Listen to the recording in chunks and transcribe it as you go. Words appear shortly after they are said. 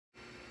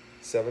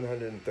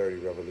730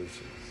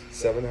 revolutions.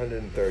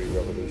 730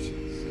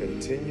 revolutions.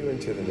 Continue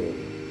into the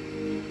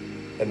new,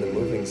 and the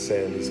moving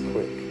sand is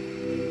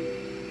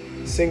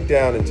quick. Sink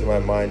down into my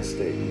mind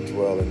state and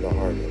dwell in the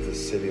heart of the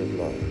city of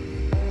love.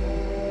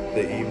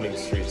 The evening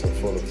streets are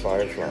full of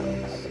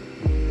fireflies,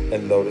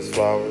 and lotus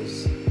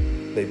flowers,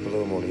 they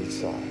bloom on each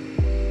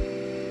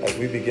side. As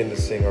we begin to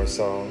sing our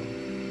song,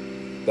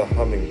 the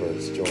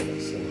hummingbirds join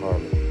us in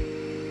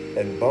harmony,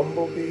 and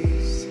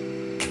bumblebees,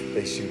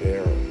 they shoot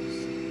arrows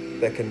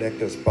that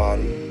connect us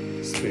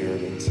body,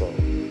 spirit, and soul.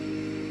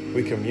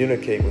 We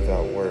communicate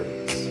without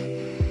words.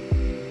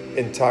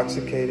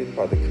 Intoxicated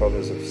by the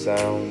colors of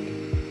sound,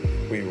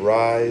 we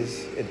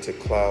rise into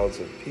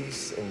clouds of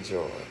peace and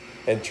joy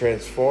and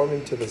transform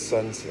into the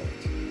sunset.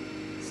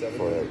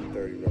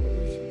 730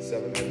 revolutions.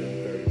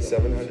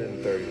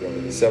 730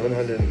 revolutions.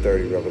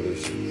 730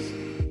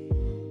 revolutions.